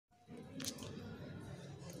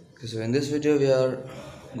So in this video we are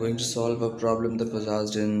going to solve a problem that was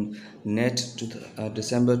asked in NET to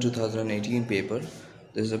December 2018 paper.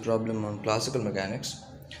 This is a problem on classical mechanics.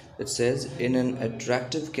 It says in an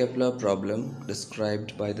attractive Kepler problem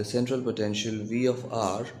described by the central potential V of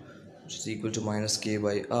R, which is equal to minus K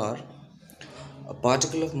by R, a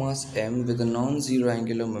particle of mass m with a non-zero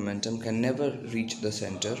angular momentum can never reach the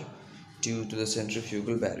center due to the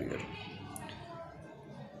centrifugal barrier.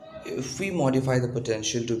 If we modify the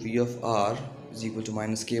potential to V of R is equal to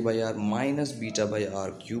minus K by R minus beta by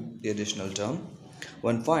R cube, the additional term,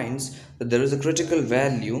 one finds that there is a critical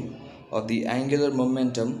value of the angular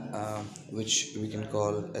momentum, which we can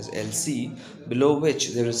call as LC, below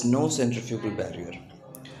which there is no centrifugal barrier.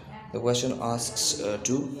 The question asks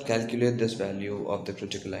to calculate this value of the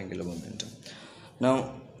critical angular momentum.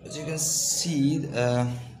 Now, as you can see,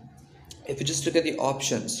 if you just look at the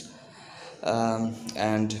options,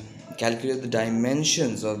 and calculate the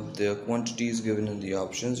dimensions of the quantities given in the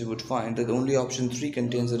options, you would find that only option 3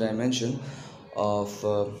 contains a dimension of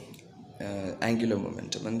angular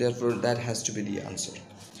momentum, and therefore that has to be the answer.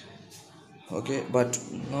 Okay, but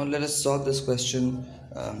now let us solve this question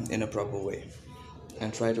in a proper way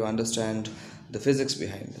and try to understand the physics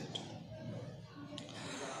behind it.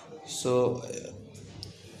 So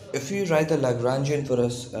if we write the Lagrangian for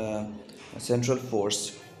a central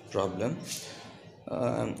force problem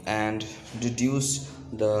and deduce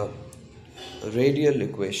the radial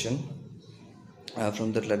equation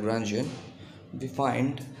from that Lagrangian, we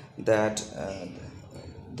find that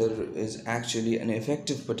there is actually an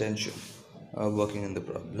effective potential working in the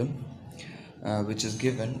problem, which is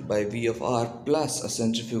given by V of R plus a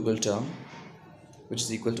centrifugal term, which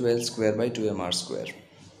is equal to L square by 2mr square.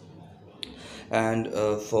 And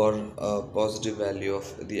for a positive value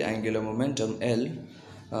of the angular momentum L,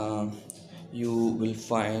 you will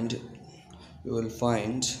find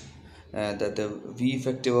that the V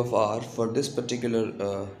effective of R for this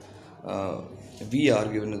particular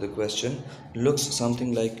VR given in the question looks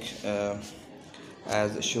something like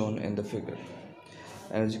as shown in the figure.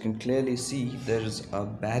 And as you can clearly see, there is a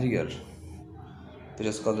barrier which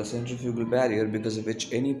is called the centrifugal barrier, because of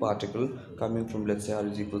which any particle coming from, let's say, R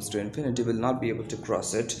is equals to infinity will not be able to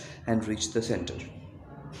cross it and reach the center.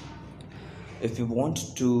 If you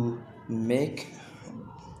want to make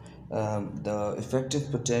the effective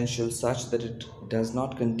potential such that it does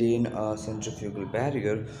not contain a centrifugal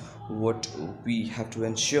barrier, what we have to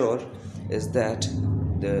ensure is that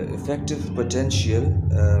the effective potential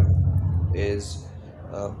is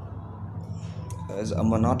a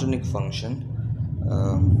monotonic function,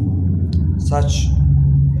 such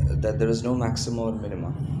that there is no maxima or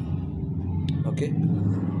minima. Okay,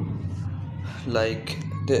 like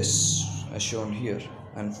this as shown here.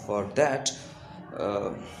 And for that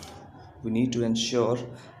we need to ensure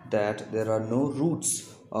that there are no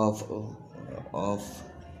roots of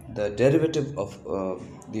the derivative of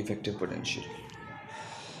the effective potential.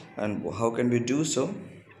 And how can we do so?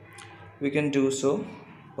 We can do so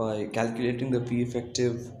by calculating the P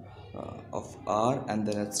effective of R and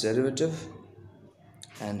then its derivative.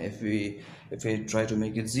 And if we try to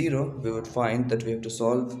make it 0, we would find that we have to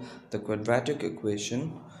solve the quadratic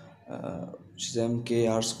equation, which is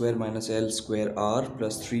mkr square minus L square R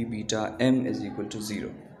plus 3 beta m is equal to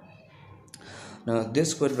 0. Now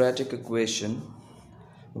this quadratic equation,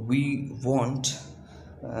 we want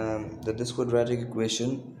that this quadratic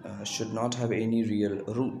equation should not have any real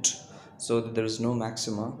root, so that there is no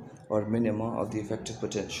maxima or minima of the effective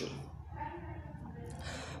potential,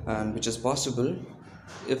 and which is possible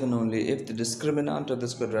if and only if the discriminant of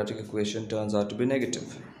this quadratic equation turns out to be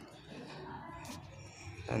negative.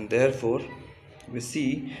 And therefore we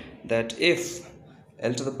see that if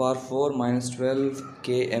L to the power 4 minus 12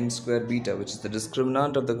 km square beta, which is the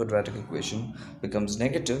discriminant of the quadratic equation, becomes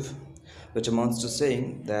negative, which amounts to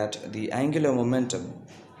saying that the angular momentum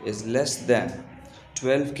is less than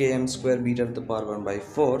 12 km square beta to the power 1 by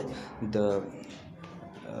 4, the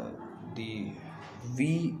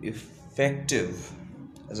V effective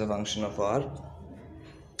as a function of R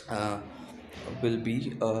will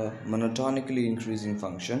be a monotonically increasing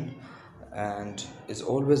function and is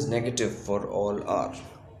always negative for all R.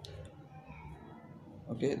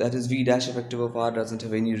 Okay, that is V dash effective of R doesn't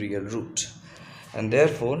have any real root, and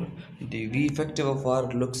therefore the V effective of R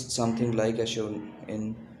looks something like as shown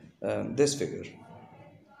in this figure.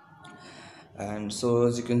 And so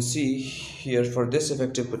as you can see here, for this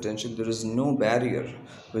effective potential there is no barrier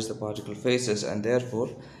which the particle faces, and therefore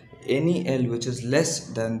any L which is less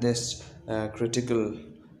than this critical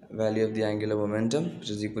value of the angular momentum, which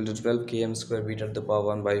is equal to 12 km square beta to the power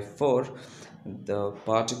 1 by 4, the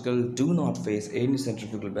particle do not face any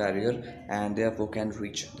centrifugal barrier and therefore can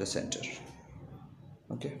reach the center.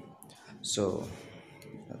 Okay, so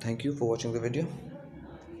thank you for watching the video.